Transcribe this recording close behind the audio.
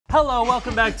Hello,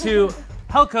 welcome back to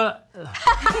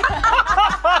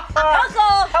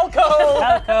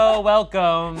Helco,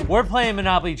 welcome. We're playing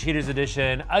Monopoly Cheaters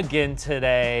Edition again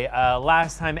today.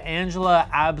 Last time, Angela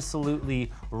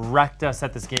absolutely wrecked us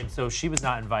at this game, so she was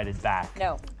not invited back.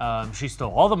 No. She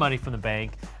stole all the money from the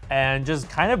bank and just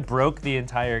kind of broke the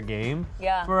entire game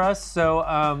for us.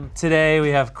 So today we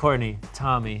have Courtney,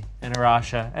 Tommy, and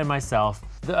Arasha, and myself.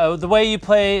 The way you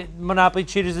play Monopoly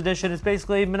Cheaters Edition is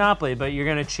basically Monopoly, but you're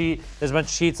gonna cheat. There's a bunch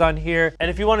of cheats on here.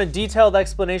 And if you want a detailed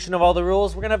explanation of all the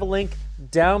rules, we're gonna have a link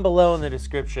down below in the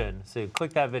description. So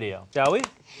click that video, shall we?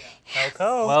 Yes.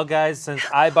 Well, guys, since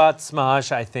I bought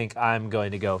Smosh, I think I'm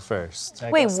going to go first.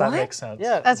 Wait, what? That makes sense.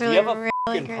 Yeah, That's do really, you have a really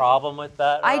fucking good. problem with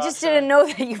that, I just Arasha? didn't know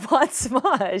that you bought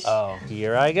Smosh. Oh,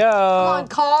 here I go. Come on,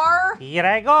 car. Here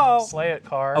I go. Slay it,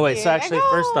 car. Oh wait, so Here I actually, go.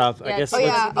 first off, I Yeah, guess oh,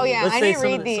 yeah, oh, yeah, let's I say didn't some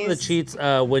read of the these. cheats.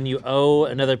 When you owe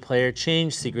another player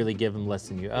change, secretly give them less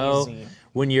than you owe. Easy.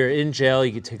 When you're in jail,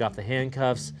 you can take off the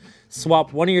handcuffs.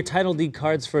 Swap one of your title deed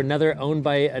cards for another owned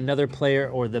by another player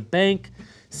or the bank.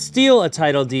 Steal a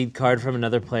title deed card from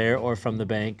another player or from the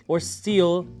bank, or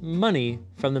steal money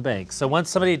from the bank. So once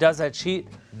somebody does that cheat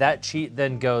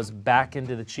then goes back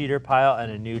into the cheater pile and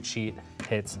a new cheat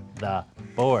hits the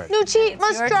board. New cheat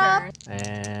must Your drop. turn.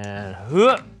 And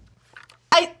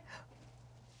I.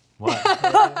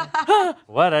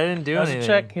 what? I didn't do That was anything.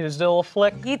 a check. He just did a little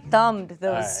flick. He thumbed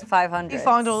those All 500. He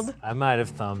fondled. I might have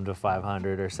thumbed a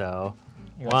 500 or so.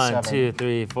 You got 1, 7. 2,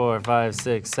 3, 4, 5,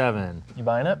 6, 7. You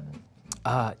buying it?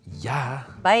 Yeah.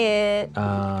 Buy it.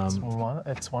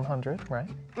 It's 100, right?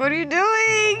 What are you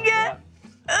doing?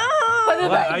 Oh.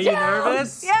 What, are you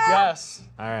nervous? Yeah. Yes.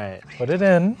 All right. Put it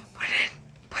in.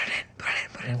 Put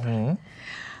it in.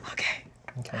 Mm-hmm. Okay.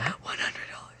 Okay.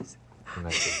 $100. I'm gonna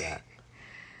do that.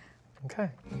 Okay.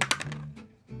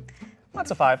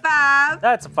 That's a 5. Five.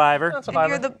 That's a 5er. That's a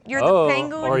 5. You're Oh, the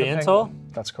penguin. Oriental?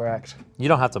 That's correct. You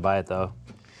don't have to buy it though.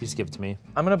 You just give it to me.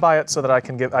 I'm gonna buy it so that I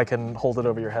can hold it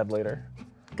over your head later.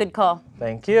 Good call.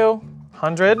 Thank you.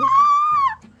 100.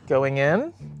 Going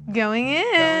in. Going in.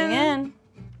 Going in.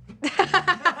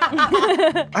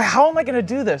 How am I gonna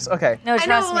do this? Okay. No, I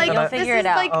trust know, me. like, You'll this figure is it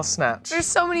out. like- I'll snatch. There's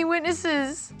so many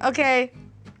witnesses. Okay.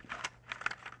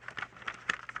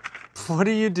 What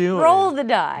are you doing? Roll the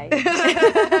die. Give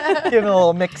it a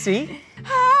little mixy.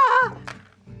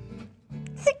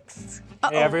 6.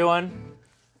 Hey everyone,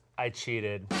 I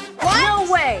cheated. No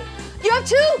way. You have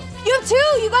 2. You have 2.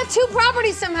 You got 2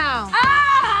 properties somehow.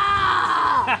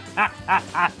 Ah!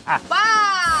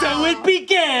 Wow. So it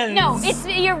begins! No,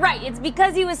 you're right. It's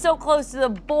because he was so close to the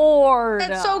board.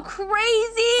 That's so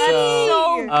crazy. That's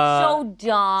so uh,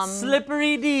 dumb.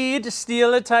 Slippery deed,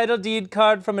 steal a title deed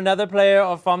card from another player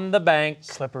or from the bank.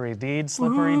 Slippery deed,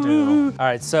 slippery do. All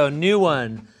right, so new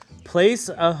one. Place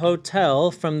a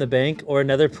hotel from the bank or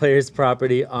another player's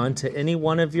property onto any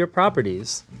one of your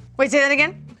properties. Wait, say that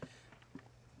again.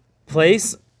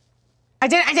 Place I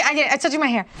did. I touched my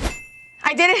hair.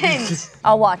 I didn't.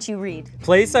 I'll watch you read.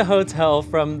 Place a hotel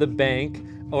from the bank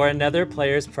or another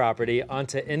player's property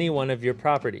onto any one of your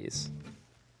properties.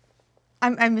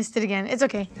 I missed it again. It's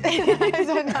okay.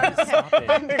 Stop it.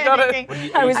 I'm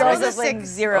panicking. I was I rolled also a like 6.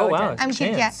 0 Oh, wow. I'm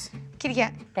kitty cat. Chance. Kitty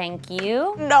cat. Thank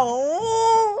you.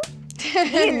 No.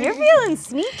 Ian, you're feeling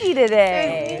sneaky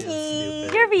today.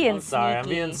 Stupid. You're being I'm sorry, I'm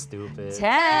sneaky. being stupid.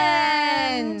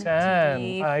 10.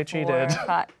 10. I cheated.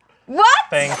 5. What?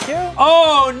 Thank you.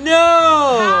 Oh no!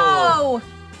 Oh.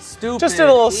 Stupid. Just did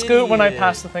a little scoot when I idiot.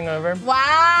 passed the thing over.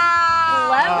 Wow.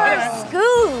 Clever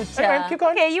scoot. Anyway, keep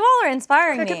going. Okay, you all are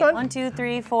inspiring Okay, me. keep going. 1, 2,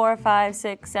 3, 4, 5,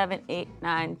 6, 7, 8,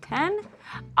 9, 10.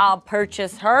 I'll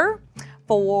purchase her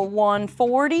for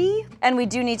 140. And we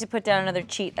do need to put down another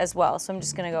cheat as well, so I'm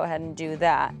just gonna go ahead and do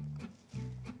that.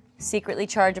 Secretly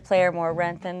charge a player more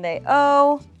rent than they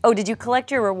owe. Oh, did you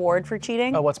collect your reward for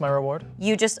cheating? Oh, what's my reward?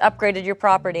 You just upgraded your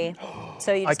property,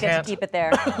 so you just get can't. to keep it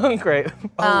there. Great.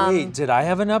 Oh wait, did I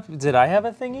have a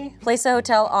thingy? Place a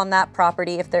hotel on that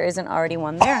property if there isn't already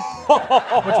one there.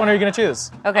 Which one are you gonna choose?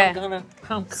 Okay.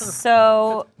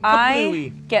 So I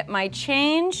Kablooey. get my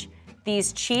change.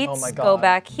 These cheats Oh my go God.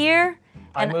 back here.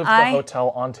 I And moved the hotel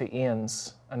onto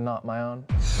Ian's and not my own.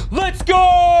 Let's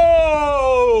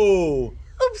go!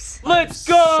 Oops. Let's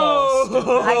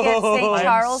go! I get St.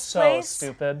 Charles I'm so Place.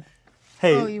 stupid.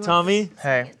 Hey, Oh, you Tommy.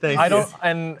 Hey, Thank I you. don't,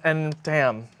 and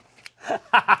damn.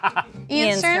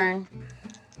 Ian's turn.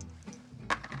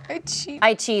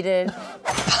 I cheated.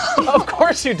 Of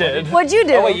course you did. What'd you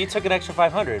do? Oh wait, you took an extra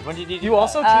 500. When did you do You that?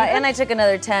 also cheated? And I took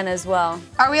another 10 as well.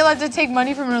 Are we allowed to take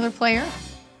money from another player?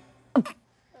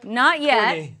 Not yet.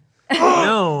 Courtney.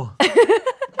 No.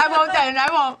 I won't then. I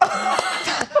won't.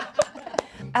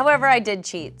 However, I did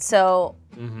cheat, so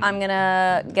I'm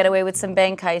gonna get away with some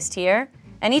bank heist here.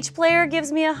 And each player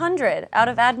gives me 100 out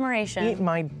of admiration. Eat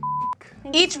my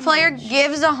Each player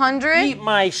gives 100. Eat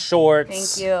my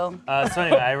shorts. Thank you. So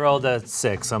anyway, I rolled a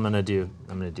 6. I'm gonna do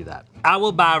that. I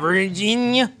will buy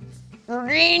Virginia.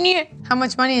 How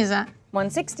much money is that?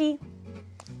 160.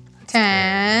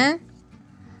 10,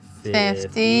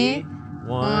 50,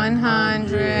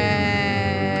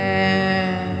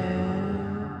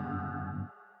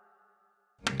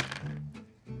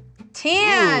 100.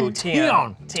 Tan. Ooh,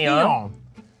 Tion.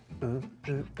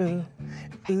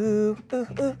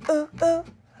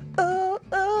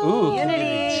 Ooh,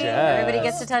 Unity. chest. Everybody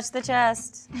gets to touch the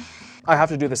chest. I have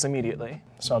to do this immediately,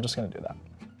 so I'm just gonna do that.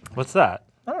 What's that?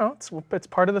 I don't know, it's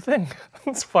part of the thing.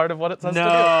 It's part of what it says to do.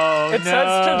 It No,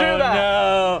 says to do that.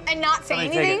 No. And not say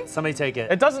Somebody anything? take it. Somebody take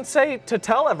it. It doesn't say to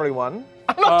tell everyone.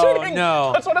 I'm not cheating.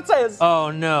 No. That's what it says.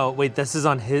 Oh no! Wait, this is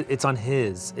on his. It's on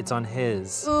his. It's on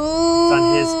his. Ooh. It's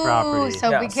on his property.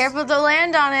 So be Yes. careful to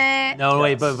land on it. No,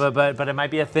 wait, Yes. but it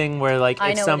might be a thing where like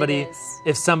I if know what somebody it is.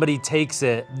 if somebody takes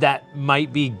it, that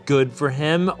might be good for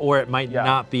him, or it might Yeah.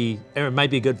 not be, or it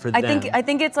might be good for them. I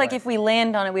think it's like if we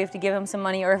land on it, we have to give him some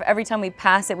money, or if every time we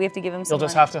pass it, we have to give him some You'll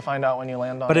just money. have to find out when you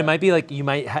land on it. But it might be like you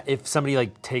might if somebody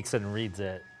like takes it and reads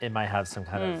it, it might have some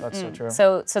kind of. That's so true.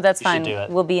 So that's You fine. should do it.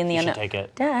 We'll be in the You should unknown. take it.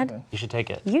 Dad, You should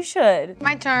take it. you should.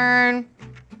 My turn.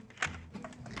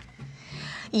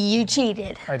 You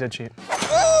cheated. I did cheat.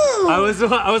 I was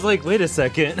like, wait a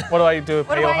second. What do I do?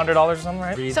 Pay do you I- $100 or something,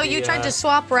 right? Read So the, you tried to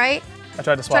swap, right? I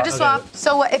tried to swap. Tried to swap.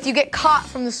 So what, if you get caught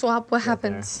from the swap, what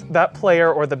happens? That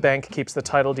player or the bank keeps the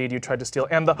title deed you tried to steal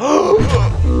and the.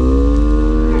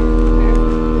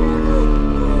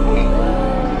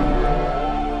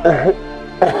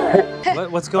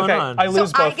 What's going Okay, on? I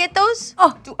lose So both. I get those?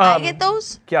 Oh, do I get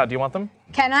those? Yeah, do you want them?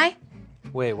 Can I?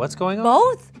 Wait, what's going on?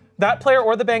 Both? That player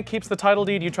or the bank keeps the title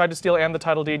deed you tried to steal and the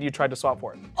title deed you tried to swap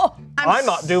for it. Oh, I'm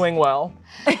not doing well.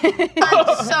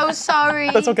 I'm so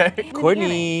sorry. That's okay.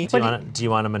 Courtney, do you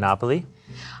want a Monopoly?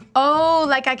 Oh,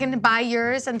 like I can buy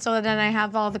yours and so then I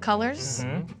have all the colors?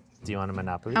 Do you want a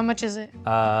Monopoly? How much is it?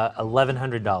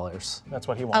 $1,100. That's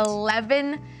what he wants.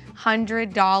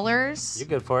 $1,100. You're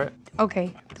good for it.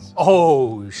 Okay.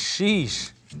 Oh,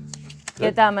 sheesh.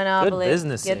 Get that Monopoly. Good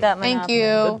businessing. Get that Monopoly. Thank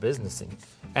you. Good businessing.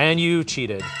 And you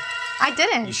cheated. I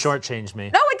didn't. You shortchanged me.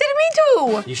 No, I didn't mean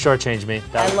to. You shortchanged me.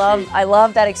 That was a cheat. I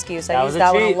love that excuse. I That used was a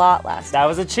that one a cheat. lot last time. That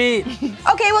was a cheat.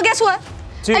 Okay, well, guess what?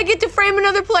 I get to frame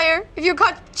another player. If you're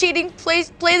caught cheating, play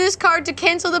this card to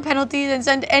cancel the penalties and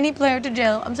send any player to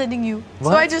jail. I'm sending you. So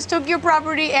What? I just took your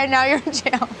property and now you're in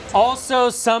jail.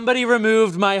 Also, somebody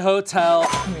removed my hotel.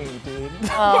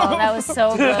 Oh, that was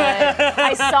so good.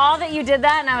 I saw that you did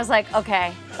that and I was like,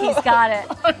 okay, he's got it.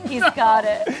 He's got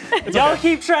it. Y'all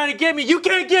keep trying to get me. You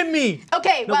can't get me.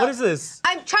 Okay, No, well, what is this?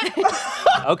 I'm trying to.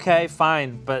 Okay,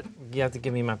 fine, but you have to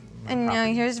give me my. And now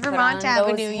here's Put Vermont on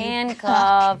Avenue. those you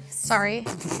handcuffs. Sorry.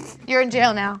 You're in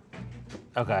jail now.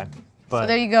 Okay, but So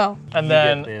there you go. And get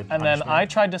then, the and then punishment. I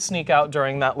tried to sneak out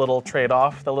during that little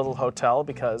trade-off, the little hotel,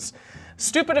 because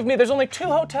stupid of me, there's only 2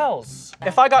 hotels.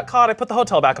 If I got caught, I put the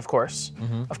hotel back, of course.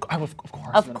 Of course.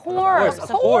 Of course. Of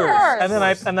course. And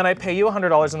then I pay you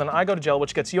 $100, and then I go to jail,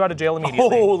 which gets you out of jail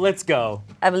immediately. Oh, let's go.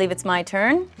 I believe it's my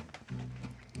turn.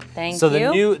 Thank So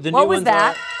you. the new what was ones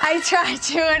that? I tried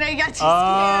to and I got too scared.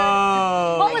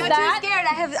 Oh. What was I that? got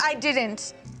too scared. I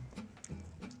didn't.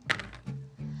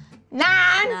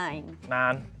 9. 9.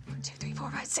 9. 1, 2, 3,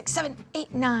 4, 5, 6, 7,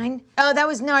 8, 9. Oh, that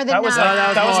was more than That was 9.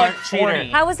 that was like Cheater. 40.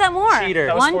 How was that more? Cheater.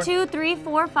 That was 1, 40. 2, 3,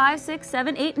 4, 5, 6,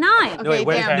 7, 8, 9. No, wait,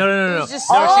 wait, damn. no. It was just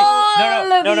No, so-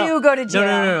 All no, of you go to jail.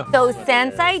 No. So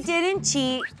since I didn't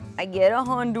cheat, I get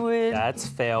 100. That's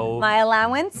fail. My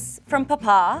allowance from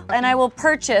Papa, and I will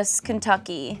purchase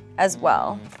Kentucky as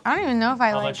well. I don't even know if I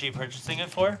How like. much are you purchasing it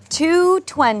for?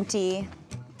 $220.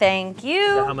 Thank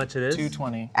you. How much it is?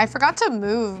 220. I forgot to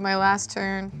move my last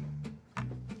turn.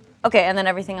 Okay, and then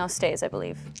everything else stays, I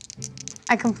believe.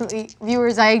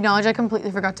 Viewers, I acknowledge I completely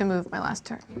forgot to move my last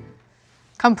turn.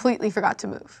 Completely forgot to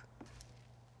move.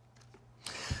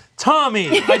 Tommy!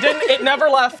 I didn't, it never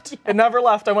left. It never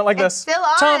left. I went like this. Still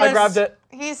on. Thomas. I grabbed it.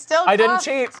 He's still. I didn't cuffed.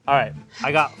 cheat. All right,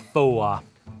 I got 4.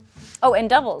 Oh, and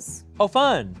doubles. Oh,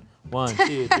 fun. 1,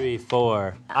 2, 3,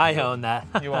 4. I own that.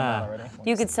 You won that already.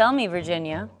 You could sell me,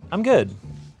 Virginia. I'm good.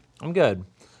 So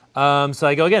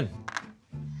I go again.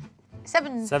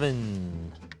 7.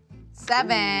 7.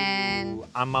 7.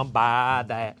 I'ma buy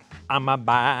that.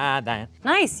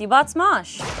 Nice, you bought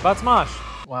Smosh. About Smosh.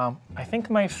 Wow. I think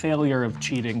my failure of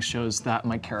cheating shows that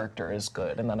my character is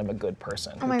good and that I'm a good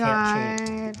person. Oh my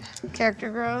god. Character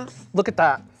growth. Look at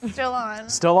that. Still on.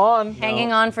 Still on.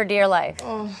 Hanging on for dear life.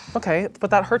 Oh. Okay, but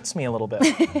that hurts me a little bit.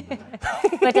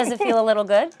 But does it feel a little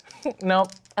good? No.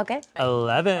 Okay.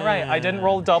 11. All right, I didn't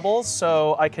roll doubles,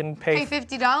 so I can pay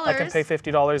 $50. I can pay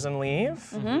 $50 and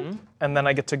leave, and then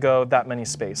I get to go that many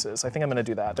spaces. I think I'm gonna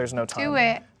do that. There's no time. Do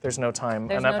it. There's no time,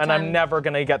 There's and, no and I'm time. never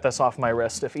gonna get this off my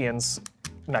wrist if Ian's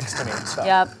next to me and stuff.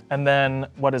 Yep. And then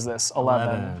what is this?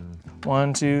 11.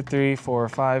 1, 2, 3, 4,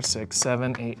 5, 6,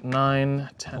 7, 8, 9,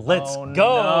 10. Let's Oh,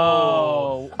 go.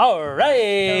 no. All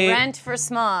right. Rent for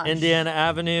Smosh. Indiana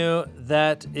Avenue,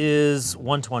 that is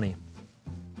 120.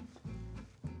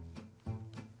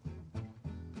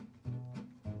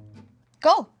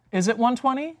 Go. Is it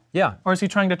 120? Yeah. Or is he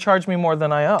trying to charge me more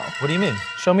than I owe? What do you mean?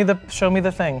 Show me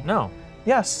the thing. No.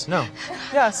 Yes. No.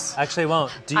 Yes. Actually,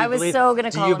 won't. Do you I was believe? so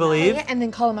gonna call Do you him out. believe? And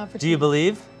then call him out for Do you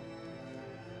believe?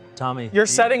 Tommy. You're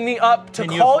setting me up to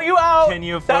Can you call aff- you out can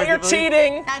you afford that to you're believe?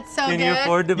 cheating. That's so Can good. you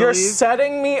afford to You're believe?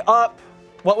 setting me up.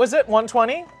 What was it?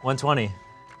 120? 120.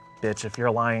 Bitch, if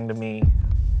you're lying to me.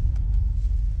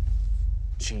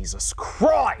 Jesus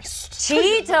Christ.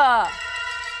 Cheater. There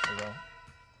you go.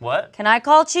 What? Can I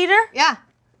call cheater? Yeah.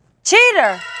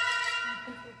 Cheater.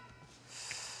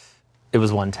 It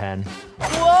was 110.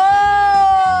 Whoa!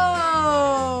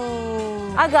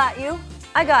 I got you.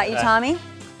 I got you, Okay. Tommy.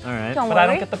 All right. Don't But worry. I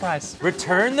don't get the prize.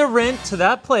 Return the rent to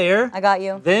that player, I got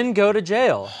you. then go to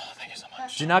jail. Thank you so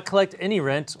much. Do not collect any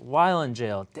rent while in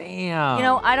jail. Damn. You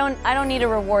know, I don't need a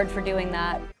reward for doing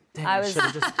that. Damn, I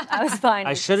was fine.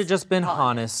 I should have just been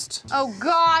honest. Oh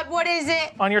God, what is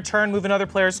it? On your turn, move another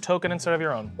player's token instead of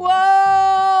your own. Whoa!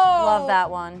 Love that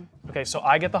one. Okay, so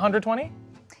I get the 120?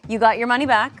 You got your money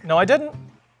back. No, I didn't.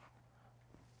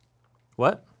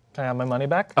 What? Can I have my money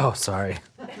back? Oh, sorry.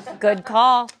 Good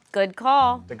call. Good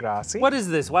call. De Gracia. What is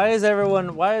this? Why is everyone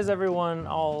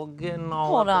all getting all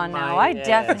Hold up on in now. my I ass?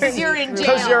 definitely. Because you're in jail.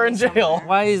 Because you're in jail.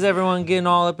 Why is everyone getting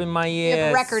all up in my ass? You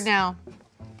have a record now.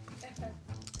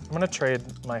 I'm gonna trade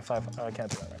my 5. Oh, I can't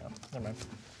do that right now. Never mind.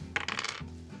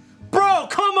 Bro,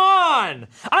 come on!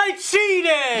 I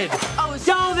cheated! Oh,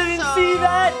 Y'all didn't see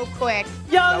that? So quick.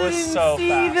 Y'all That was didn't so see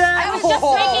fast. that? I was just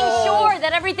making sure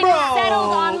that everything was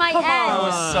settled on my come end. That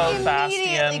was so fast,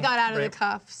 Immediately Ian. got out of the Great.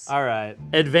 cuffs. All right.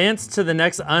 Advance to the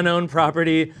next unowned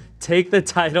property. Take the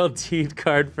title deed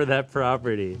card for that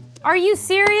property. Are you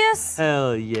serious?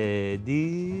 Hell yeah,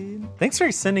 dude. Thanks for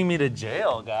sending me to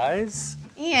jail, guys.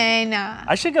 Ian,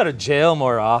 I should go to jail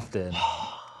more often.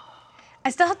 I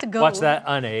still have to go. Watch that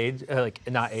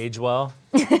not age well.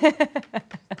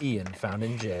 Ian found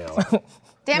in jail.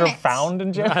 Damn You're it. found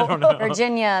in jail? I don't know.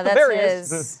 Virginia, that's There he is.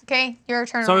 his. Okay, your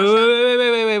turn. Sorry,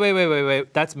 Alicia.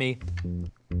 wait. That's me.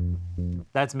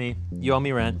 That's me. You owe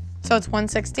me rent. So it's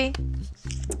 160.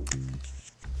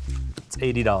 It's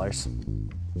 $80.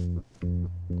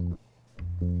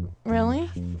 Really?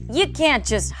 You can't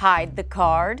just hide the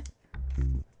card.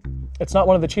 It's not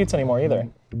one of the cheats anymore either.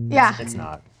 Yeah. It's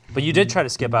not. But you did try to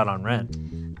skip out on rent.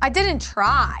 I didn't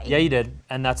try. Yeah, you did.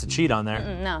 And that's a cheat on there.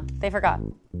 No, they forgot.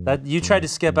 That you tried to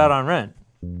skip out on rent.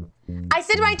 I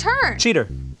said my turn. Cheater.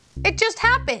 It just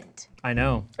happened. I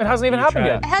know. It hasn't even happened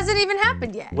tried. It yet. hasn't even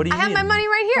happened yet. What do you I have mean? my money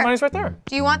right here. Money's right there.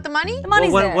 Do you want the money? The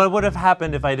money's there. What would have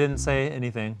happened if I didn't say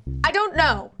anything? I don't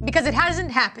know because it hasn't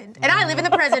happened, and I live in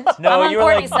the present. No, I'm on you were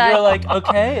Courtney's side.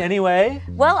 okay, anyway.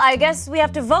 Well, I guess we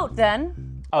have to vote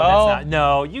then. Oh, that's not.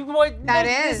 No, you. What, That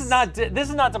this is. is not. This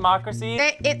is not democracy.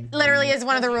 It literally is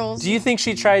one of the rules. Do you think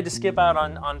she tried to skip out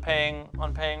on paying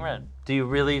rent? Do you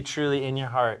really, truly, in your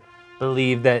heart,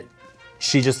 believe that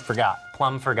she just forgot?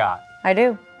 Plum forgot. I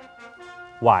do.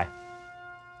 Why?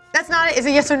 That's not it. It's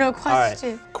a yes or no right.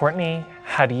 question. Courtney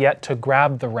had yet to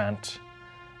grab the rent.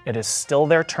 It is still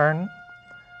their turn.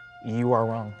 You are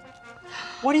wrong.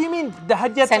 What do you mean?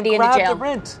 Had yet Send to you into grab jail. the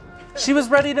rent. She was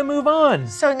ready to move on.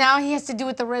 So now he has to do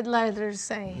what the red letters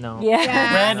say. No.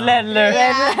 Yeah. Red letter.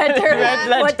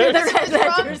 What did the red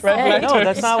letter say? No,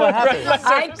 that's not what happened.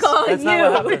 I call That's you.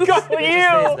 not what happened. It just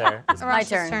stays there. It's My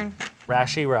Arasha's turn.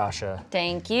 Rashy Rasha.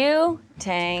 Thank you.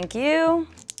 Thank you.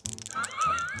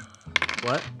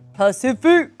 What?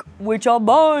 Pacific, which I'll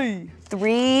buy.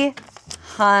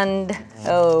 300.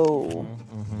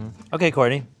 Okay,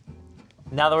 Courtney.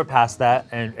 Now that we're past that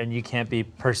and you can't be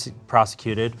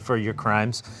prosecuted for your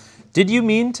crimes, did you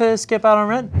mean to skip out on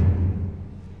rent?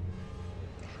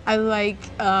 I like,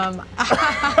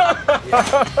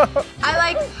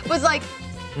 was like,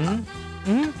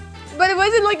 but it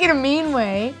wasn't like in a mean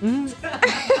way.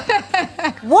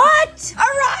 What?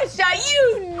 Arasha,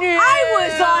 you knew. I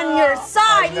was on your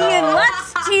side, Ian.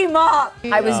 Let's team up.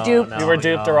 I was duped. You were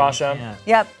duped, Arasha.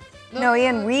 Yep. No,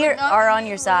 Ian, we are on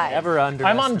your side. Never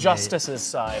underestimate. I'm on Justice's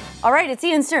side. All right, it's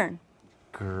Ian's turn.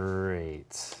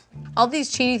 Great. All these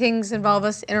cheaty things involve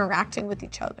us interacting with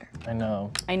each other. I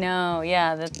know. I know,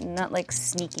 yeah, that's not like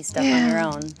sneaky stuff on your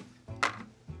own.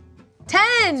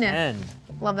 10. 10.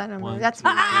 Love that number. One, That's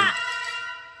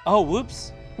Oh,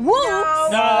 whoops. Whoops! No.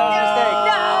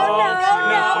 No,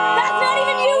 that's not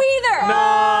even you either. No.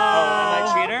 Oh, am I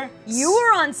cheater? You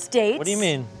were on States. What do you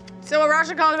mean? So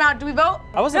Arasha called him out. Do we vote?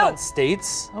 I wasn't on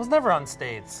States. I was never on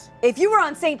States. If you were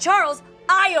on St. Charles,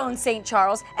 I own St.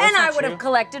 Charles, and I not would true. have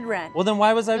collected rent. Well, then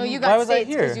why was I? No, you why got was states I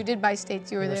here? because you did buy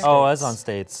states. You were there. Oh, I was on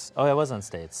States. Oh, I was on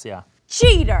States. Yeah.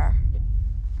 Cheater.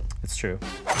 It's true.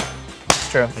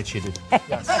 It's true. I cheated.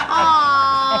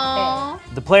 Aww.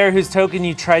 The player whose token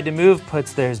you tried to move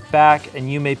puts theirs back,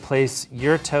 and you may place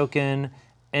your token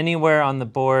anywhere on the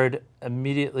board.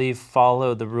 Immediately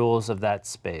follow the rules of that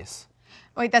space.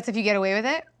 Wait, that's if you get away with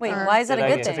it? Wait, Or- why is that Did a I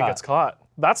good get thing? If it gets caught.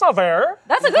 That's not fair.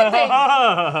 That's a good thing. hold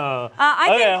on.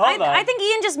 I think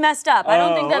Ian just messed up. I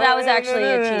don't think that was actually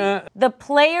a cheat. The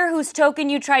player whose token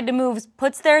you tried to move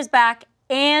puts theirs back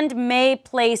and may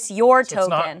place your it's not-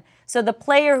 token. So the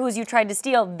player whose you tried to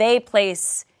steal, they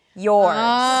place yours.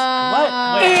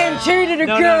 What? Ian cheated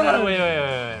again. No, wait.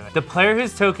 The player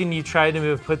whose token you tried to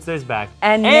move puts theirs back.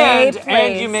 And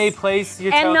you may place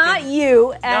your token. And not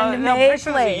you, and no, may there's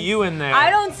a place. you in there. I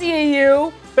don't see a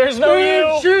you. There's no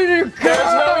you. cheated There's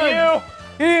no you.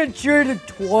 Ian cheated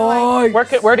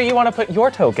twice. Where do you want to put your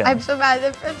token? I'm so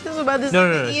mad. I'm so bad. This No,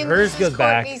 is Ian hers versus goes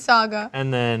back. Courtney saga.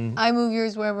 And then I move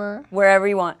yours wherever. Wherever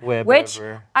you want. Wherever. Which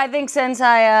I think since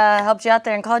I helped you out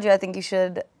there and called you, I think you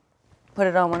should put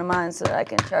it on one of mine so that I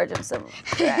can charge him some.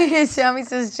 Sammy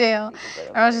says jail.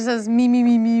 Arasha says me.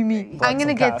 I'm gonna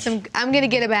some get cash. some. I'm gonna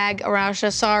get a bag,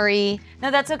 Arasha. Sorry. No,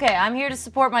 that's okay. I'm here to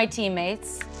support my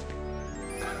teammates.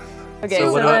 Okay, So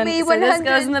so, what then, Me, so this 100.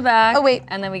 goes in the back. Oh, wait.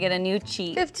 And then we get a new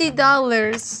cheat.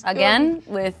 $50. Again,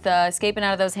 with escaping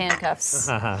out of those handcuffs.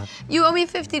 You owe me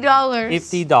 $50.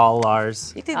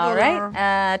 $50. All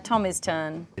right, Tommy's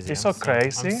turn. You're so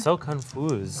crazy. I'm so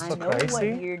confused. I know crazy.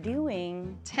 what you're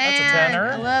doing. Tan. That's a tenner.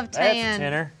 I love That's tan. a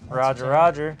tenner.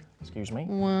 Roger. Excuse me.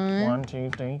 One. 1, 2,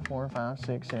 3, 4, 5,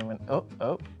 6, 7.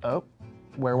 Oh.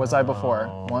 Where was I before?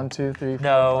 1, 2, 3, 4,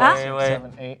 No, 5, wait.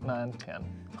 7, 8, 9, 10.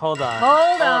 Hold on.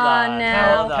 Hold on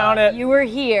now. Count it. You were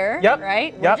here, Yep.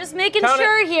 right? We're Yep. just making Count it.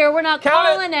 sure here. We're not Count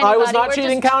it. calling anybody. I was not We're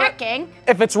cheating. just Count it. checking.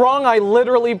 If it's wrong, I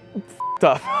literally f***ed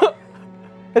up.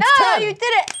 It's No, 10. you did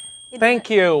it.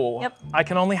 Thank you. Yep. I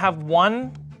can only have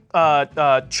one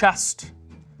chest.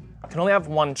 I can only have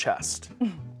one chest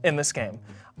in this game.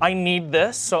 I need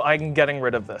this, so I'm getting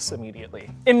rid of this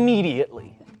immediately.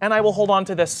 And I will hold on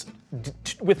to this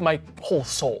with my whole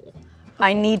soul.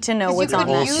 I need to know You what's on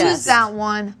could that use chest. that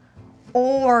one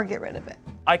or get rid of it.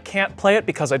 I can't play it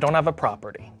because I don't have a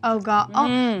property. Oh, God. Oh,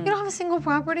 you don't have a single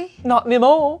property? Not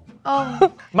anymore.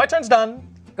 Oh, My turn's done.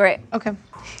 Great. okay.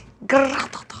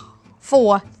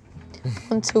 4.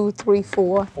 1, 2, 3,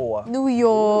 4. 4. New York.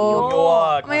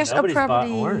 York. Oh my gosh, a Nobody's bought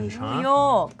property. orange, New huh?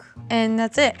 York. And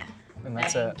that's it. And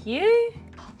that's it. Thank you.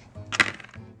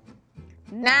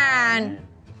 9.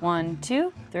 1,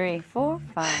 2, 3, 4,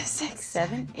 5, 6,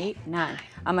 7, 8, 9.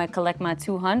 I'm gonna collect my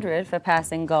 200 for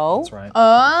passing go. That's right.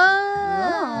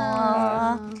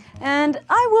 And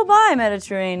I will buy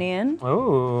Mediterranean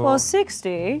Oh. for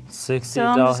 60. $60. So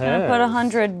I'm just gonna put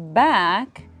 100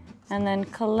 back and then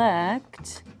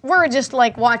collect. We're just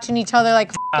like watching each other like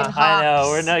f***ing I know, hawks.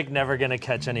 we're like never gonna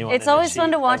catch anyone. It's in a always fun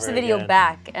cheat to watch the ever video again.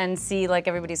 back and see like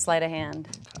everybody's sleight of hand.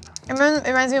 It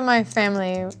reminds me of my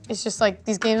family. It's just like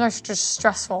these games are just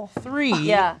stressful. 3.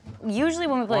 Yeah, usually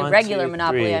when we play 1, regular 2,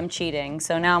 Monopoly, 3. I'm cheating.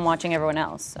 So now I'm watching everyone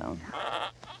else, so.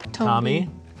 Tommy,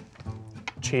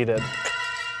 Cheated.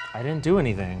 I didn't do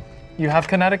anything. You have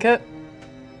Connecticut?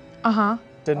 Uh-huh.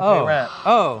 Didn't pay rent.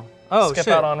 Oh, Skip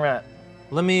shit. out on rent.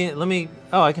 Let me,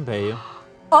 oh, I can pay you.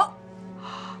 Oh!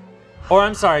 Or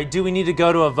I'm sorry, do we need to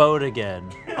go to a vote again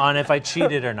on if I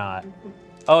cheated or not?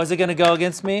 Oh, is it gonna go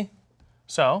against me?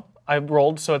 So, I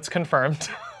rolled, so it's confirmed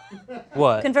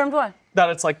What? Confirmed what? that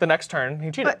it's like the next turn,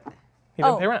 he cheated. He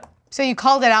didn't pay rent. So you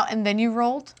called it out and then you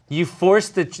rolled? You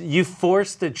forced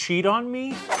the cheat on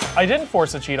me? I didn't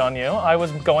force a cheat on you. I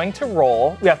was going to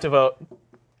roll. We have to vote.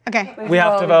 Okay. We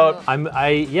have to vote.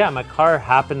 Yeah, my car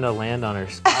happened to land on her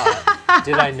spot.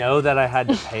 Did I know that I had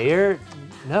to pay her?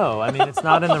 No, I mean, it's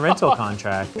not in the rental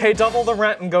contract. Pay double the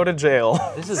rent and go to jail.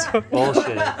 This is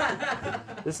bullshit.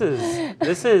 This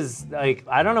is like,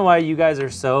 I don't know why you guys are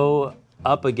so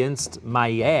up against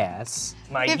my ass.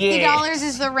 My $50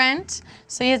 is the rent,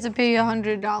 so you have to pay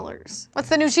 $100. What's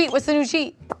the new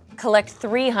cheat? collect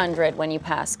 300 when you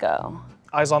pass go.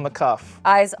 Eyes on the cuff.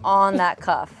 Eyes on that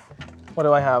cuff. What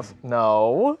do I have?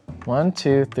 No. 1,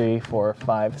 2, 3, 4,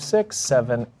 5, 6,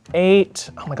 7, 8.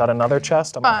 Oh my God, another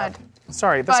chest.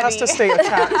 Sorry, this has to stay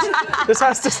attached. This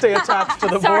has to stay attached to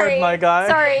the board, my guy.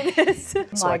 Sorry, this.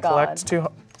 So I collect 2.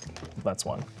 That's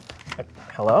 1.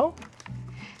 Hello?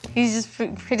 He's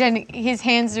just pretending, his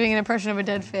hand's doing an impression of a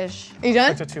dead fish. Are you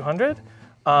done? To 200?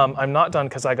 I'm not done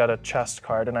because I got a chest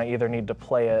card and I either need to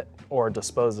play it or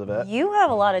dispose of it. You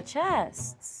have a lot of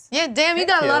chests. Yeah, damn, you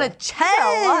got a lot of chests. You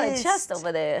got a lot of chests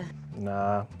over there.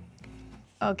 Nah.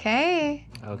 Okay.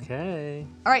 Okay.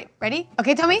 All right, ready?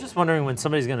 Okay, tell me. Just wondering when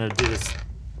somebody's gonna do this.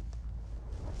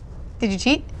 Did you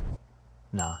cheat?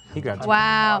 Nah, he grabbed.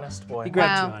 Wow. Honest boy. He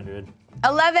grabbed Wow. 200.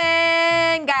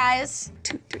 11, guys.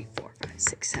 2, 3, 4, 5,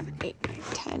 6, 7, 8, 9,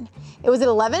 10. It was at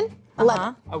 11?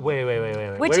 11.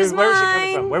 Wait. Which where, is where was she coming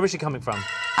mine. from? Where was she coming from?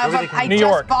 I New just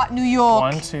York. bought New York.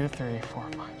 1, 2, 3, 4,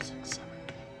 5, 6, 7,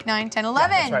 9, 10,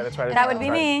 11. That's right. That would be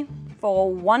me.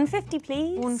 For 150,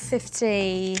 please.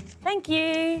 150. Thank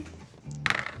you.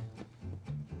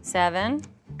 7,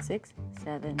 6,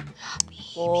 7,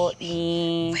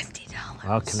 40. $50.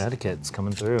 Wow, Connecticut's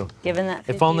coming through. Given that.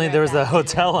 If only there was a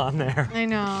hotel on there. I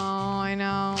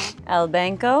know. El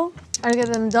Banco. I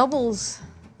get them doubles.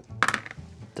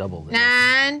 Double this.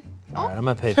 9. All right, I'm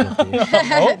gonna pay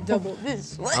 50. Double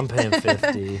this. What? I'm paying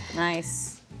 50.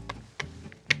 Nice.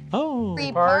 Oh.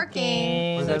 Free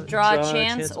parking. So draw a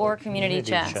chance or community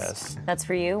chest. That's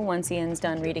for you once Ian's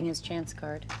done reading his chance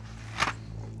card.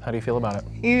 How do you feel about it?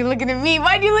 You're looking at me.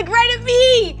 Why'd you look right at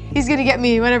me? He's gonna get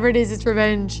me. Whatever it is, it's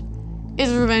revenge.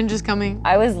 His revenge is coming.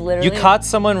 I was literally. You caught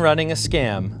someone running a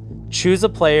scam. Choose a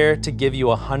player to give you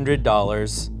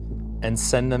 $100 and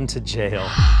send them to jail.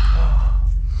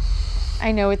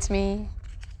 I know it's me.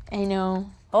 I know.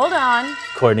 Hold on.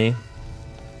 Courtney.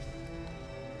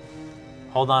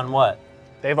 Hold on what?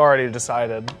 They've already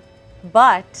decided.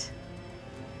 But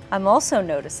I'm also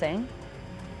noticing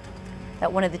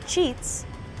that one of the cheats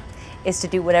is to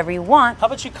do whatever you want How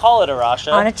about you call it,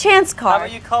 Arasha? on a chance card. How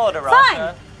about you call it, Arasha?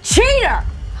 Fine. Cheater!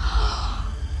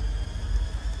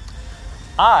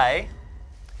 I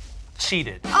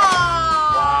cheated.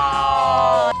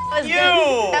 Wow. That was You!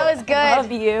 good. That was good.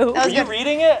 Love you. Were you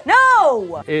reading it?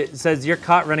 No! It says you're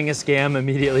caught running a scam.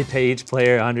 Immediately pay each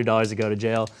player $100 to go to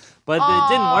jail. But it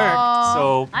didn't work,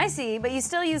 so I see, but you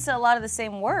still use a lot of the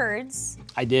same words.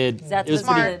 I did. That's it was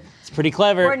what pretty, you did. it's pretty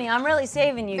clever. Courtney, I'm really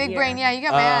saving you Big here. brain, yeah, you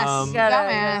got my ass. You got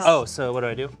my ass. Oh, so what do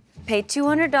I do? Pay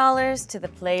 $200 to the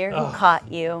player who caught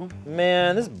you.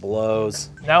 Man, this blows.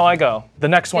 Now I go. The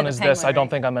next one the is this. penguin, I don't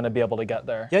right? think I'm gonna be able to get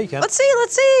there. Yeah, you can. Let's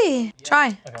see.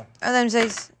 Try. Okay. And then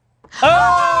says,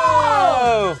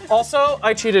 Oh! Also,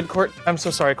 I cheated, Court. I'm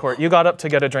so sorry, Court. You got up to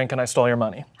get a drink and I stole your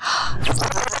money.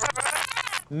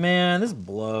 Man, this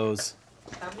blows.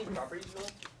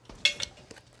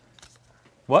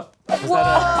 What? Was whoa!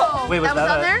 that wait, was that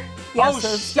was on there?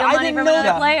 Yes, I didn't know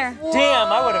that. Player. Damn,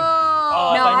 I would have.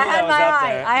 Oh, No, if I knew had that was my up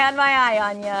eye. there. I had my eye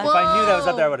on you. If I knew that was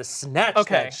up there, I would have snatched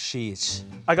Okay. that sheet.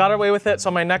 I got away with it, so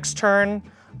my next turn,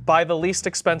 buy the least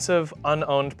expensive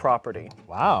unowned property.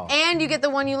 Wow. And you get the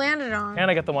one you landed on. And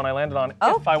I get the one I landed on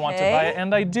if I want to buy it,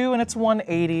 and I do, and it's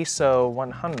 180, so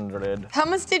 100. How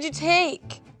much did you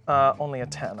take? Only a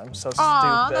 10. I'm so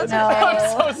Aw, stupid. that's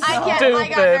okay. I'm so I can't. stupid. I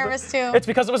got nervous too. It's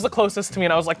because it was the closest to me,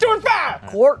 and I was like, do it fast!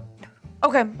 Court.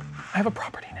 Okay. I have a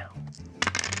property now.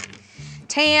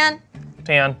 Tan.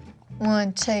 10.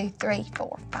 1, 2, 3,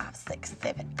 4, 5, 6,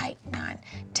 7, 8, 9,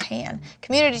 10.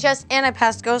 Community chest, and I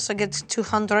passed go, so it gets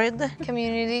 200.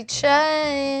 Community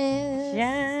chest.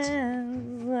 Yes,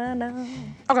 I know.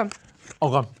 Okay.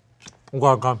 Okay.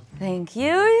 Okay. Thank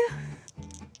you.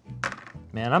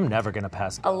 Man, I'm never gonna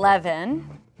pass go. 11.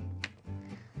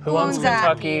 Who owns that?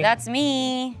 Kentucky? That's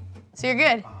me. So you're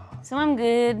good. So I'm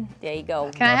good. There you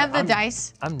go. Can I have the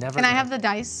dice? I'm never. Can I gonna- have the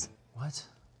dice? What?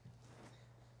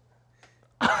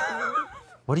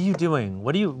 What are you doing?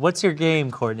 What's your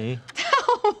game, Courtney?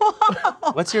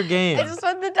 What's your game? I just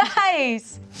want the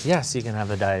dice. Yes, you can have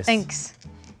the dice. Thanks.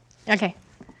 Okay.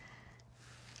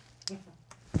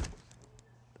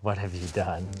 What have you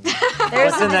done?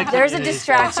 There's in that a community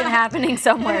distraction happening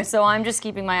somewhere, so I'm just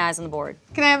keeping my eyes on the board.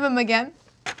 Can I have them again?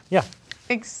 Yeah.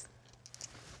 Thanks.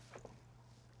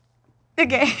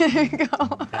 Okay, here we go.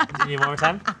 Do you need one more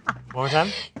time? One more time?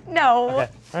 No. Okay.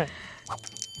 All right.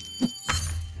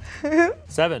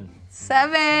 7.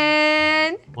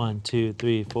 7. 1, 2,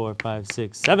 3, 4, 5,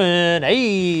 6, 7.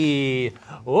 Hey!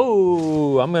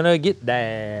 Oh, I'm gonna get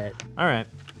that. All right.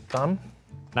 Done?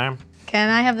 Damn. Can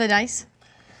I have the dice?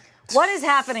 What is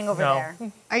happening over No. there?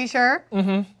 Are you sure?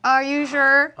 Mm-hmm. Are you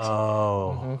sure?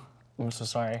 Oh. I'm so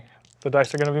sorry. The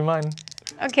dice are gonna be mine.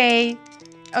 Okay.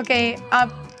 Okay.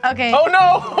 Okay. Oh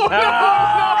no! Oh, no!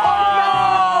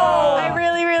 I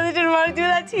really, really didn't want to do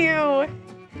that to you.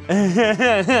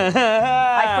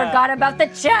 I forgot about the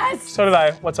chest. So did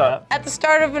I. What's up? At the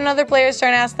start of another player's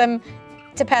turn, ask them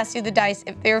to pass you the dice.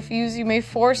 If they refuse, you may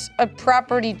force a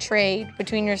property trade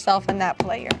between yourself and that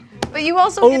player. But you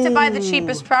also get to buy the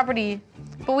cheapest property,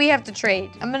 but we have to trade.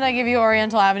 I'm gonna give you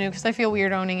Oriental Avenue because I feel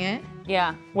weird owning it.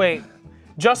 Yeah. Wait,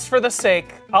 just for the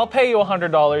sake, I'll pay you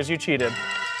 $100. You cheated.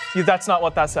 That's not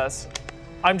what that says.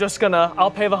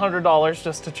 I'll pay the $100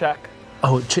 just to check.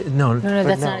 Oh, no. No,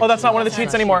 that's not. Oh, that's not one of the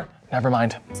cheats anymore. Never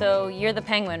mind. So you're the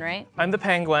penguin, right? I'm the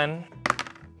penguin.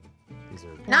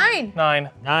 9. 9.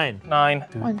 9. 9.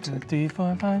 1, 2, 3,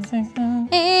 4, 5, 6, 7.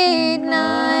 8,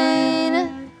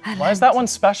 9. Why is that one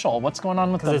special? What's going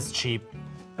on with Because this? it's cheap.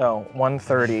 Oh,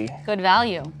 130. Good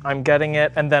value. I'm getting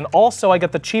it, and then also I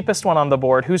get the cheapest one on the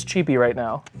board. Who's cheapy right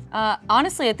now?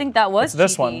 Honestly, I think that was It's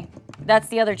this cheapy. one. That's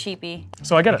the other cheapy.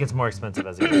 So I get It it. gets more expensive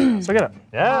as you go. So I get it.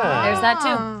 Yeah. There's that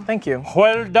too. Thank you.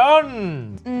 Well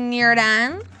done. You're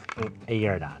done.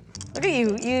 You're done. Look at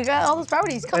you. You got all those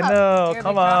properties. Come I up. know. You're a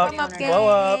Come big up. property Come up, owner. Blow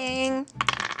up. gang.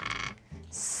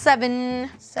 7.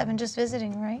 7 just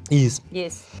visiting, right? Ease.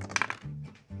 Yes.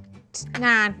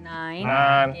 9. 9.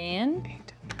 9. And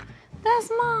that's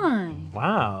mine.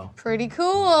 Wow. Pretty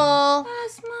cool.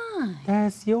 That's mine.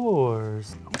 That's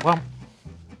yours. Well,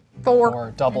 4.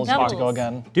 Or doubles. You have to go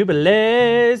again.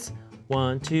 Doubles.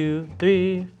 1, 2,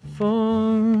 3, 4.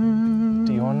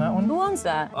 Do you own that one? Who owns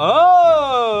that?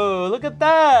 Oh, look at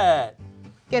that.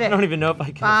 Get I it. don't even know if I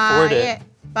can Buy afford it. it.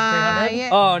 Buy 300?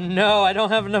 it. Oh no, I don't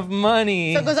have enough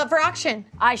money. So it goes up for auction.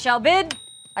 I shall bid.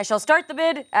 I shall start the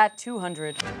bid at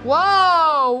 200.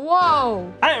 Whoa,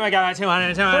 whoa. I think I got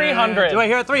 200, 300. Do I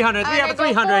hear 300? Do we have a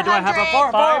 300? Do I have a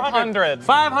 500. 400?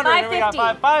 500. We got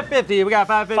 550. We got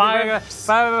 550. We got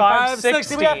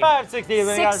 560. We got 560.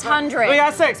 600. We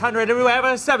got 600. Do we have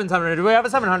a 700? Do we have a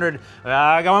 700?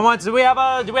 Going once. Do we have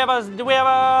a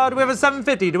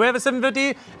 750? Do we have a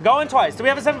 750? Going twice. Do we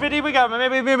have a 750? We got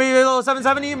maybe a little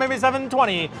 770, maybe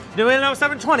 720. Do we know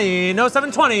 720? No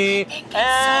 720.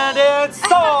 And it's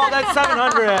sold at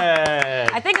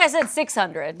 700. I think I said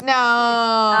 600. No.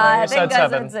 I You think said I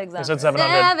 7. said You 600. said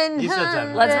 700. You said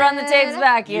 700. Let's run the tapes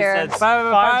back You here. said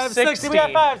 560. We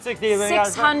got 560. We got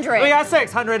 600. We got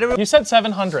 600. You said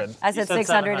 700. I said said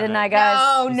 600, didn't 700. I, guys?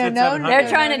 No, You no, said no, 700. no. They're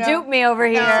trying to dupe me over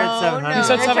here. said 700. You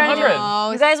said They're trying to 700. do-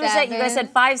 You guys said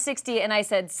 560 and I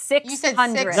said 600. You said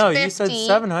 6. No, you said 50.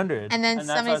 700. And then And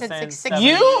that's somebody what I said was 660. saying,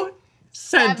 You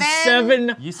said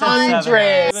 700. You said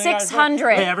 700.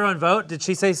 600. Hey, everyone vote. Did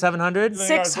she say 700?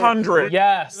 600.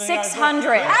 Yes.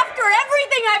 600. After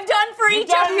everything I've done for each of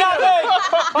you. You've done nothing!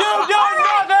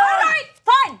 All right,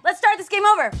 fine. Let's start this game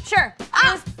over. Sure.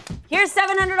 Here's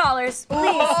 $700, please.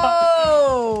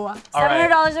 Oh.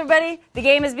 $700, everybody. The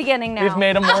game is beginning now. We've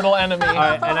made a mortal enemy. All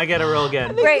right, and I get a roll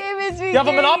again. The Great. game is You have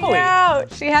a Monopoly.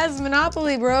 out. She has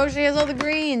Monopoly, bro. She has all the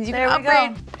greens. You There can we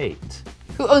upgrade. go. 8.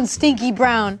 Who owns Stinky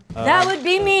Brown? That would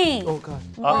be me. Oh, God.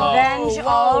 Revenge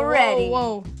already.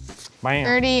 Whoa, whoa. Bam.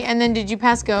 30, and then did you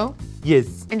pass go?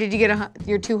 Yes. And did you get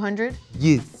your 200?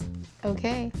 Yes.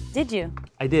 Okay. Did you?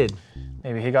 I did.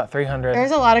 Maybe he got 300.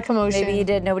 There's a lot of commotion. Maybe you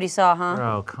did. Nobody saw, huh?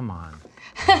 Bro, come on.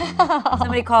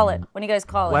 Somebody call it. When do you guys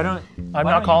call it? Why don't... I'm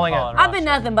not calling it. I've been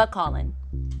nothing but calling.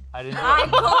 I didn't... I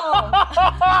call.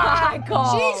 I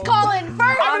call. She's calling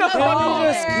first.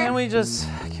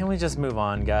 Can we just move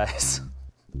on, guys?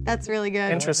 That's really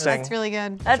good. Interesting. That's really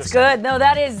good. That's good. No,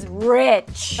 that is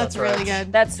rich. That's really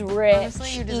good. That's rich.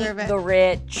 Honestly, you deserve Eat it. the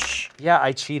rich. Yeah,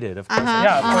 I cheated, of course.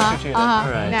 Yeah, of course you cheated. All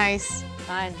right. Nice.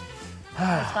 Fine.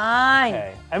 It's fine.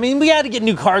 Okay. I mean, we got to get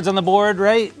new cards on the board,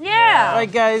 right? Yeah. All right,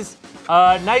 guys.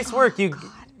 Nice work.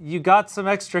 You got some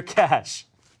extra cash.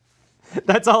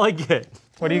 That's all I get.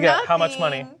 What do you get? How much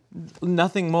money?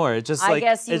 Nothing more. It's just I like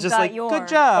guess it's you've just got like your- good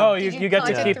job. Oh, you get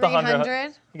to collect keep the 100.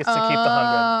 300? He gets to keep the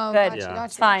 100. Good. Yeah. Gotcha.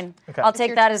 It's fine. Okay. I'll take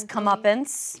your that as turn,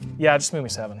 comeuppance. Yeah, just move me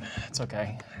 7. It's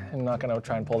okay. I'm not gonna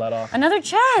try and pull that off. Another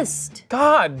chest.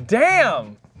 God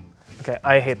damn! Okay,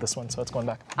 I hate this one, so it's going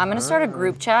back. I'm gonna start a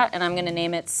group chat and I'm gonna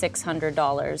name it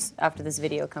 $600 after this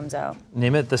video comes out.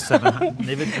 Name it the 700.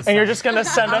 Name it the And you're just gonna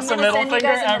send us a I'm gonna middle send you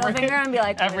finger guys a middle finger and be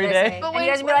like, what every did I day? say? But And wait,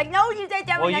 you guys will be like, no, you said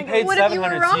that. Well, you paid What if you were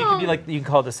 700, so you could be wrong? like, you can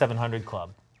call it the 700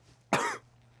 Club.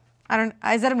 I don't.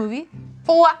 Is that a movie?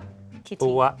 4. Kitty.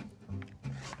 What?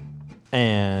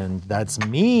 And that's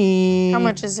me. How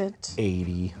much is it?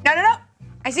 80. No, no, no.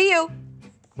 I see you.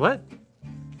 What?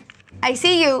 I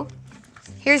see you.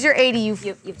 Here's your 80, you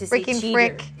You have to say freaking cheater.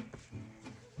 frick.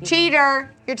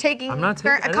 Cheater! You're taking. I'm not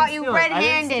taking. I caught you red-handed.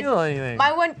 I didn't steal anything.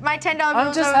 My $10 bill.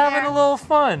 I'm just having a little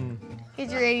fun.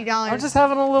 Here's your $80. I'm just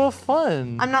having a little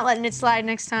fun. I'm not letting it slide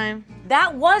next time.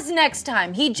 That was next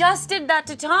time. He just did that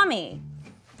to Tommy.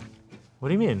 What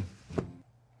do you mean?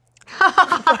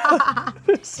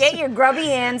 Get your grubby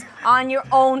hands on your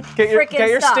own freaking Get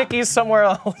your stuff. stickies somewhere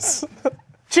else.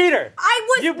 Cheater! I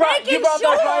was You brought making that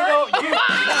sure. right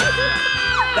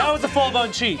out. That was a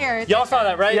full-blown cheat. Here, Y'all saw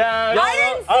that, right? Yeah. Y'all I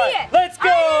didn't see all right, it. Let's go!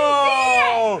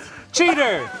 I didn't see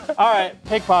Cheater! All right,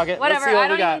 pickpocket. Whatever, Let's see what I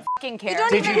don't we got. even fucking care.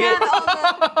 Did you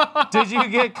get? Did you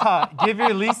get caught? Give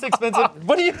your least expensive.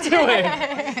 What are you doing?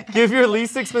 Give your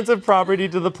least expensive property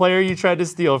to the player you tried to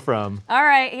steal from. All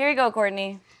right, here you go,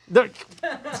 Courtney.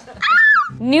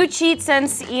 New cheat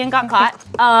since Ian got caught.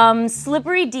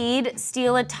 Slippery deed,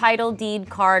 steal a title deed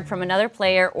card from another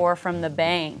player or from the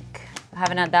bank. I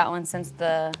haven't had that one since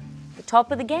the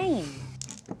top of the game.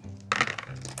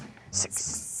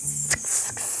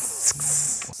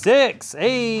 6.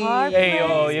 Hey. Hey,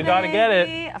 yo, you gotta get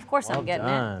it. Of course I'm getting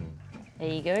Done. it. There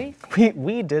you go.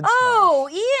 We did. Oh,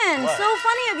 Ian, so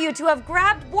funny of you to have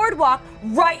grabbed Boardwalk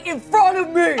right in front of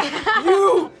me.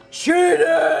 You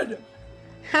cheated.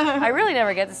 I really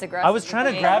never get this aggressive. I was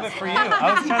trying to grab it for you.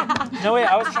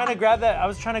 I was trying to grab that. I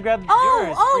was trying to grab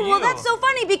yours for you. Well, that's so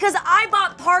funny because I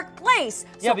bought Park Place.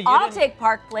 So Yeah, but you I'll didn't- take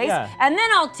Park Place, Yeah. and then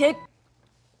I'll take.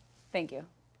 Thank you.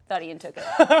 Thought Ian took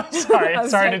it.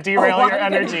 Sorry to derail your I'm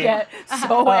gonna energy. get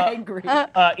so angry.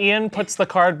 Ian puts the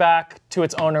card back to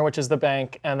its owner, which is the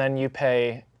bank, and then you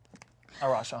pay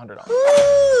Arash $100.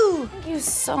 Ooh, thank you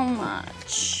so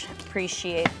much.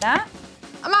 Appreciate that.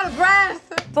 I'm out of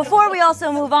breath. Before we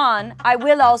also move on, I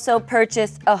will also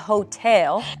purchase a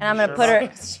hotel, and I'm gonna put her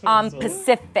on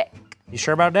Pacific. You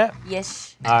sure about that?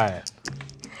 Yes. All right.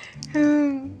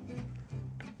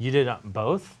 You did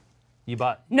both? You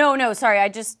bought? No, sorry. I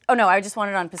just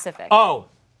wanted on Pacific. Oh,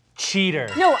 cheater.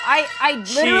 No, I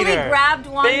literally Cheater. grabbed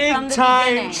one Big from the time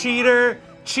beginning. cheater.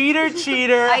 Cheater,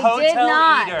 I hotel did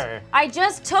not. eater. I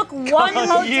just took one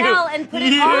hotel you- and put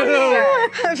it on there.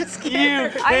 I'm just kidding. You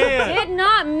I can't. did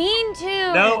not mean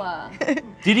to. Nope.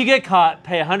 Did you get caught?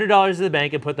 Pay $100 to the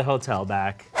bank and put the hotel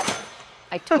back.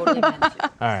 I totally meant to.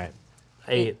 All right.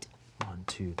 8. 1,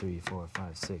 2, 3, 4,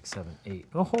 5, 6, 7, 8.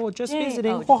 Oh, just Yay.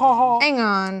 visiting. Oh, Hang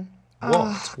on. What?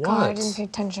 Oh, God, I didn't pay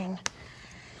attention.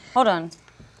 Hold on.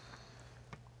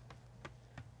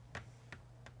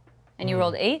 And you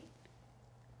rolled 8?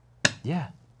 Yeah.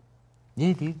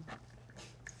 Yeah, dude.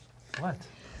 What?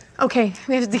 Okay,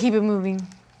 we have to keep it moving.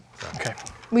 Okay.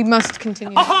 We must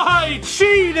continue. I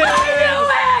cheated! I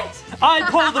knew it! I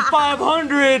pulled the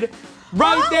 500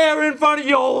 right there in front of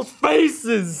y'all's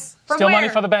faces. Steal money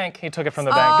where? for the bank. He took it from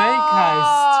the bank. Bank heist.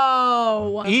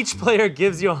 Oh. Each player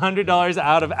gives you $100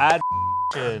 out of ad.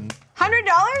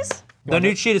 $100? The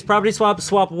new cheat is property swap.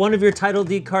 Swap one of your title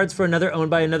deed cards for another owned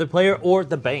by another player or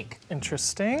the bank.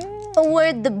 Interesting.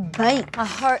 Where'd the bank? My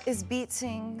heart is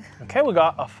beating. Okay, we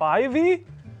got a 5e.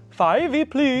 5e,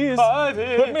 please.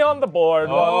 5e. Put me on the board.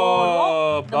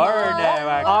 Oh,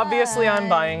 bird. Obviously, I'm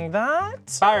buying that.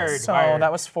 Bird. So Bird.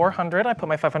 that was 400. I put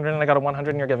my 500 and I got a 100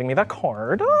 and you're giving me that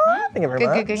card. Thank you very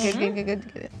much.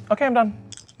 Good. Okay, I'm done.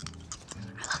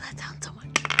 I love that sound so much.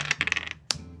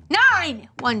 9!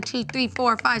 1, 2, 3,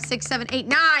 4, 5, 6, 7, 8,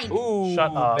 9. Ooh,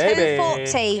 Shut up. baby.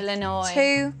 240. Illinois.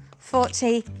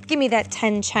 240. Give me that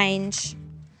 10 change.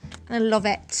 I love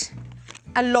it.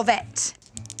 I love it.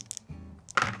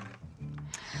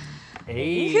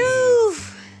 Hey. Phew.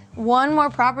 One more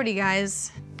property,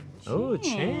 guys. Oh,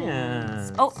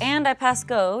 chance. Oh, and I passed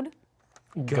Goad.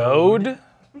 Goad.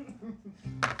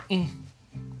 8.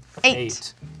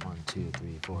 8. 1, 2,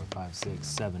 3, 4, 5, 6,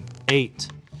 7, 8.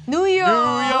 New York. New York.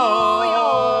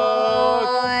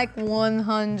 Like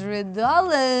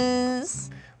 $100.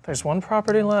 There's one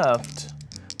property left,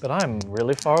 but I'm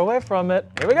really far away from it.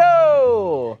 Here we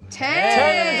go. 10.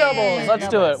 10 and doubles. Let's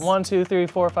do it. 1, 2, 3,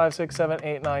 4, 5, 6, 7,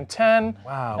 8, 9, 10.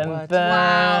 Wow. And what? then,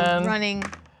 Wow, running.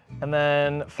 And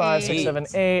then 5, 6, 7,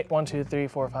 8. 8. 1, 2, 3,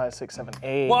 4, 5, 6, 7,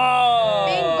 8. Whoa.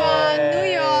 Bing bong, New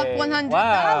York, $100.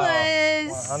 Wow.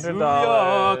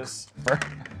 $100.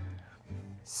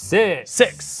 6.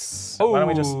 6. Why don't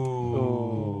we just?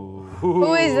 Ooh.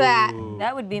 Who is that?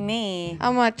 That would be me.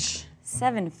 How much?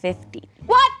 750. $750.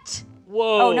 What?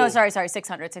 Whoa. Oh, no, sorry,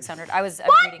 600. I was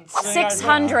reading.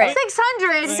 600.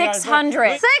 600.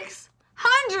 600.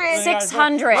 600.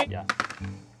 600. Yeah.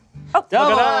 Oh,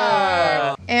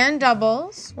 Double. And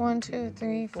doubles. 1, 2,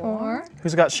 3, 4.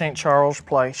 Who's got St. Charles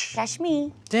Place? That's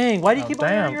me. Dang, why do you keep on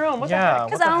Damn. your own? What Yeah. the heck? What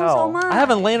Because the I own hell? so much. I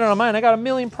haven't landed on mine. I got a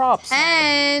million props.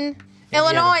 10.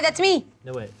 Illinois, that's me.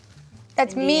 No, wait.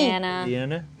 That's Indiana.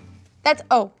 Indiana? That's,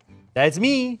 oh. That's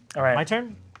me. All right. My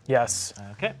turn? Yes.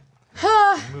 Okay.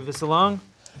 Move this along.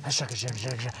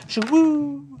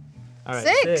 Woo. All right,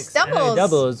 Six, doubles. And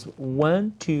doubles.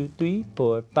 1, 2, 3,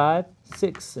 4, 5,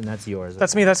 6, and that's yours.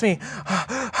 That's me. That's me.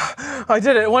 I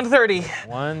did it. 130.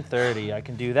 130. I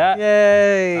can do that.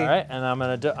 Yay. All right, and I'm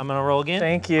gonna roll again.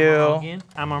 Thank you.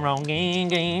 I'm gonna roll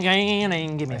again,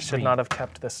 and give me I should not have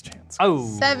kept this chance. Oh.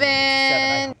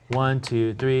 7. 1,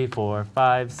 2, 3, 4,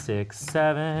 5, 6,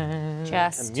 7.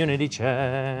 Chest. Immunity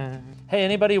chest. Hey,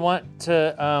 anybody want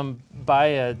to buy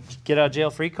a get out of jail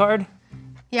free card?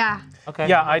 Yeah. Okay.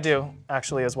 Yeah, I do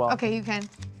actually as well. Okay, you can.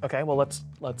 Okay, well let's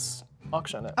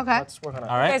auction it. Okay. Let's work on it.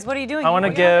 All right. Guys, what are you doing? I want to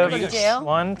You're not gonna give go to jail?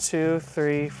 1, 2,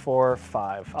 3, 4,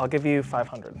 5. I'll give you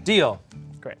 500. Deal.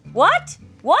 Great. What?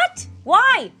 What?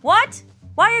 Why? What?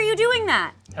 Why are you doing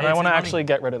that? And I want to actually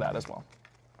get rid of that as well.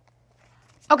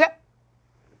 Okay.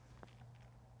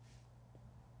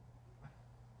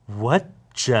 What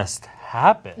just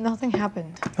happened? Nothing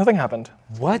happened. Nothing happened.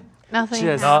 What Nothing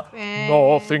just happened.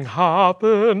 Nothing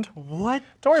happened. What?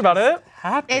 Don't worry about it.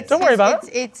 happened? Don't worry about it.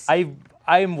 It's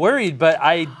I'm worried, but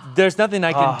there's nothing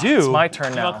I can do. It's my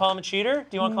turn Do you want to now. call him a cheater?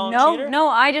 Do you want to call him a cheater? No,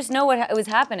 I just know what was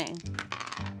happening.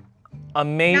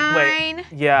 Wait. 9.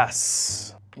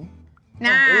 Yes.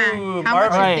 9. Ooh, How much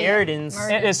Barbara is it? inheritance.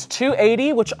 It is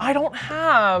 280, which I don't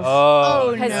have.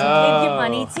 Oh, Because no. you gave your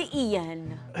money to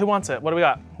Ian. Who wants it? What do we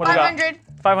got? What do we got? 500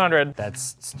 500.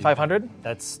 That's stupid. 500?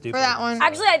 That's stupid. for that one.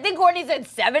 Actually, I think Courtney said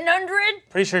 700.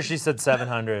 Pretty sure she said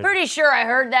 700. Pretty sure I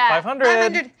heard that. 500.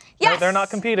 500. Yes. They're not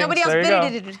competing. Nobody so else there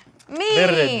you bid go. it.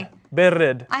 Me.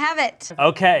 Bidded. I have it.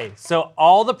 Okay, so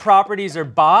all the properties are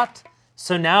bought.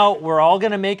 So now we're all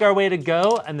gonna make our way to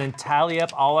go and then tally up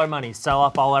all our money, sell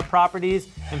off all our properties,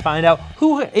 and find out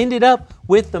who ended up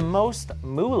with the most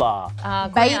moolah.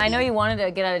 Courtney, I know you wanted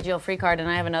to get out of jail free card, and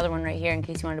I have another one right here in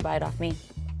case you wanted to buy it off me.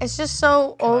 It's just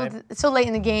so old. It's so late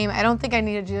in the game. I don't think I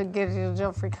need to get a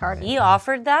jail-free card. He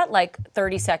offered that like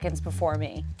 30 seconds before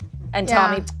me. And Yeah.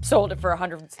 Tommy sold it for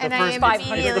 100. And the I first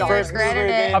 500 immediately dollars. regretted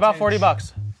it. How about 40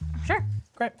 bucks? Sure.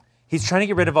 Great. He's trying to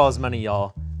get rid of all his money,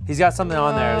 y'all. He's got something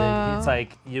on there. That it's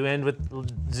like you end with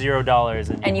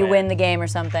 $0 And you win the game or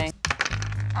something.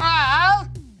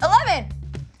 11.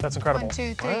 That's incredible. 1,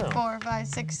 2, 3, 4, 5,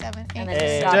 6, 7, 8. And then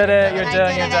Hey. you stop Did it. it. You're I done.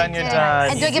 did You're it, done. I You're did it. done.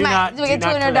 And do I get my? Do I get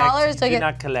 $200? Do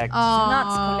not collect.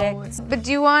 Not collect. But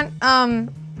do you want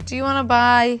to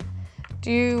buy?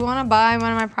 Do you want to buy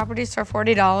one of my properties for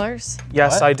 $40?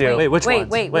 Yes, What? I do. Wait, which ones?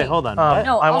 Wait. hold on. Um, What?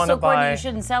 No, I also, wanna Courtney, buy- you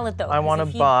shouldn't sell it though. I wanna 'cause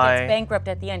if he buy- gets bankrupt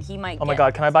at the end, he might Oh my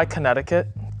God, can I buy Connecticut?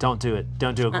 Don't do it.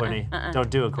 Don't do it, Courtney. Don't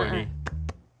do it, Courtney.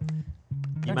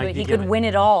 You might be He giving- could win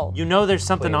it all. You know there's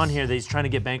something on Please. here that he's trying to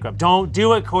get bankrupt. Don't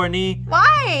do it, Courtney. Why?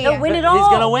 He'll win it all. He's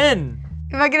gonna win.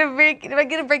 Am I gonna break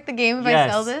the game if I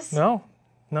Yes. sell this? No.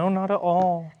 No, not at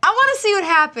all. I want to see what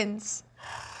happens.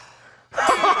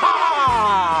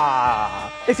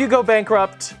 If you go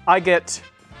bankrupt, I get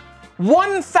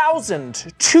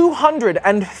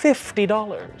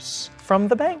 $1,250 from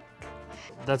the bank.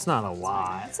 That's not a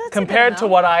lot. Compared to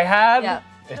what I had, Yeah.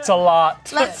 it's a lot.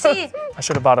 Let's see. I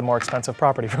should have bought a more expensive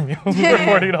property from you for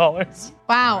 $40.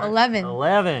 Wow, 11.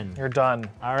 11. You're done.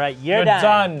 All right, you're You're done.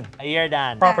 done. You're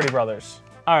done. Property Brothers.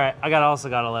 All right, I also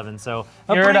got 11. So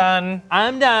You're done.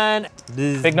 I'm done.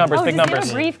 Big numbers, Oh, big does he have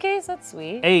numbers. a briefcase? That's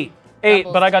sweet. 8. 8,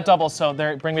 but I got doubles, so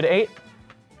there, bring me to 8.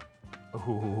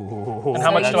 And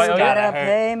how much do I owe you? Gotta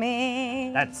pay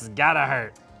me. That's gotta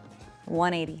hurt.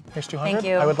 180. Here's 200. Thank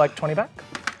you. I would like 20 back.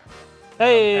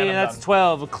 Hey, And I'm that's done.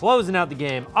 12. Closing out the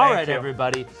game. All Thank right, you.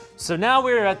 everybody. So now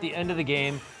we're at the end of the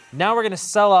game. Now we're gonna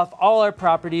sell off all our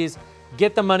properties,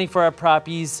 get the money for our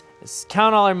proppies,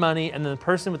 count all our money, and then the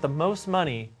person with the most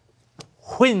money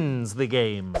wins the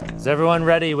game. Is everyone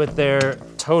ready with their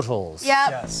totals? Yep.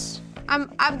 Yes.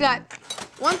 I've got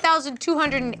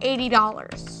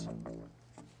 $1,280.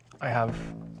 I have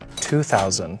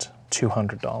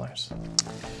 $2,200.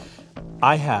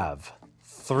 I have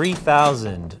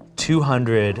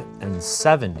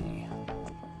 3,270.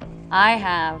 I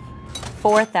have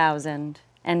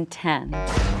 4,010.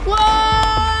 Whoa!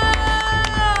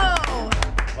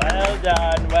 Well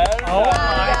done. Well done. Oh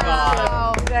my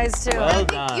God. You guys too. Well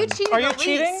done. You cheated. Are you at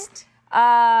cheating? least.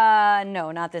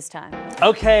 No, not this time.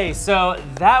 Okay, so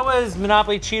that was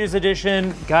Monopoly Cheaters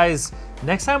Edition. Guys,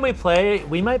 next time we play,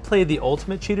 we might play the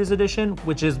Ultimate Cheaters Edition,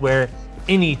 which is where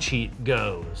any cheat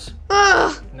goes.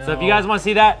 So if you guys want to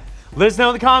see that, let us know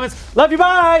in the comments. Love you,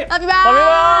 bye! Love you, bye. Love you,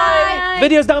 bye!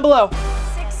 Videos down below.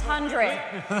 600.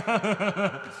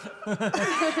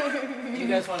 Do you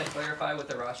guys want to clarify with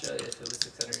the Russia if it was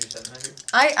 600 or 700?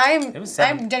 I'm was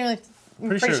 7. genuinely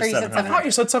Pretty sure you said 700. I thought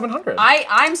you said 700.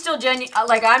 I'm still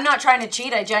like I'm not trying to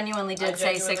cheat. I genuinely did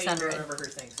say 600. I remember her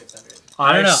saying 600.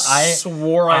 I don't know. I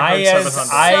swore I heard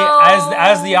 700.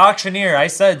 As the auctioneer, I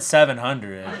said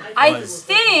 700. I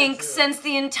think since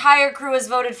the entire crew has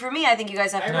voted for me, I think you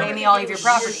guys have to pay me all of your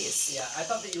properties. Yeah, I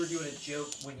thought that you were doing a joke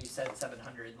when you said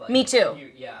 700. Like, me too.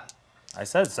 Yeah. I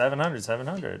said 700,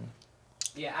 700.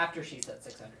 Yeah, after she said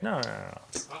 600. No.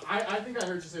 I think I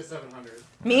heard you say 700.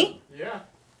 Me? Yeah.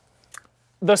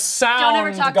 The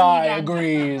sound guy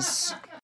agrees.